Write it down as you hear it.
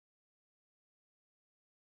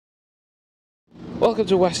Welcome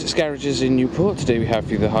to Wessex Garages in Newport. Today we have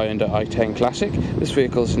for you the Hyundai i10 Classic. This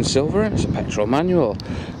vehicle is in silver and it's a petrol manual.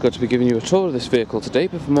 Got to be giving you a tour of this vehicle today,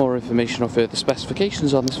 but for more information or further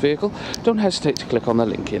specifications on this vehicle, don't hesitate to click on the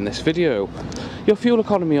link in this video. Your fuel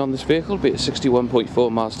economy on this vehicle will be at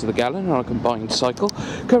 61.4 miles to the gallon on a combined cycle,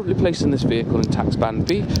 currently placing this vehicle in tax band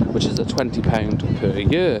B, which is at £20 per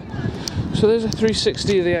year. So there's a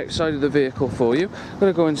 360 of the outside of the vehicle for you. I'm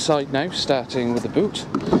going to go inside now, starting with the boot.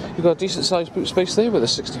 You've got a decent sized boot space there with a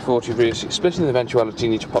 60-40 rear seat split in the eventuality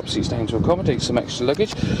you need to pop seats down to accommodate some extra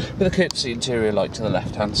luggage, with a courtesy interior light to the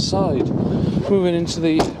left hand side. Moving into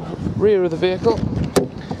the rear of the vehicle,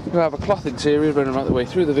 you have a cloth interior running right the way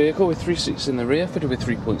through the vehicle with 3 seats in the rear fitted with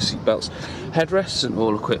 3-point seat belts, headrests, and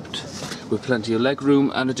all equipped with plenty of leg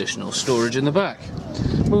room and additional storage in the back.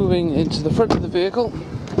 Moving into the front of the vehicle,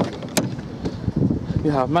 you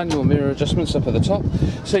have manual mirror adjustments up at the top,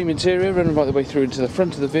 same interior running right the way through into the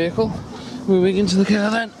front of the vehicle. Moving into the car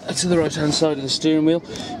then, to the right hand side of the steering wheel,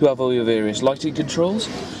 you have all your various lighting controls.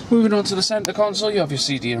 Moving on to the centre console, you have your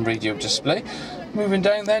CD and radio display. Moving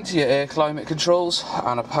down then to your air climate controls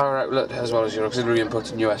and a power outlet, as well as your auxiliary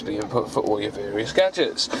input and USB input for all your various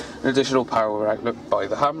gadgets. An additional power outlet by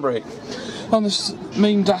the handbrake. On this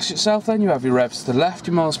main dash itself then, you have your revs to the left,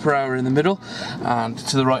 your miles per hour in the middle, and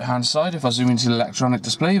to the right hand side, if I zoom into the electronic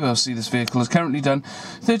display, we'll see this vehicle has currently done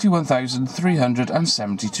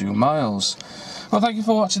 31,372 miles. Well, thank you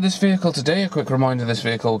for watching this vehicle today. A quick reminder, this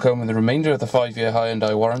vehicle will come with the remainder of the 5-year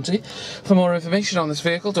Hyundai warranty. For more information on this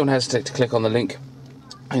vehicle, don't hesitate to click on the link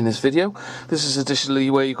in this video. This is additionally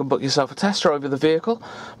where you can book yourself a test drive of the vehicle.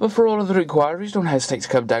 But for all other inquiries, don't hesitate to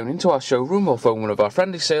come down into our showroom or phone one of our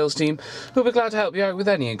friendly sales team, who'll be glad to help you out with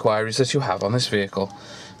any inquiries that you have on this vehicle.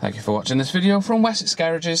 Thank you for watching this video from Wessex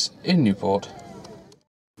Garages in Newport.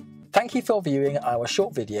 Thank you for viewing our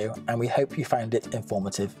short video, and we hope you found it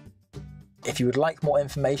informative. If you would like more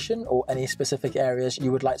information or any specific areas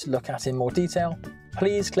you would like to look at in more detail,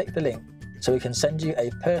 please click the link so we can send you a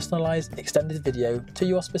personalised extended video to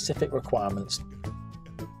your specific requirements.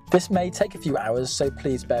 This may take a few hours, so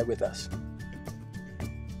please bear with us.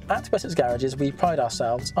 At Wessex Garages, we pride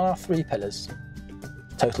ourselves on our 3 pillars: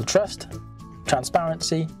 total trust,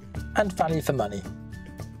 transparency, and value for money.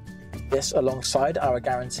 This, alongside our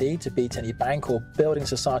guarantee to beat any bank or building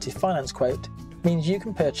society finance quote, means you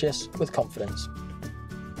can purchase with confidence.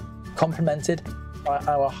 Complemented by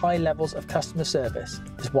our high levels of customer service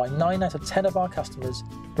is why 9 out of 10 of our customers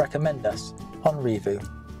recommend us on review.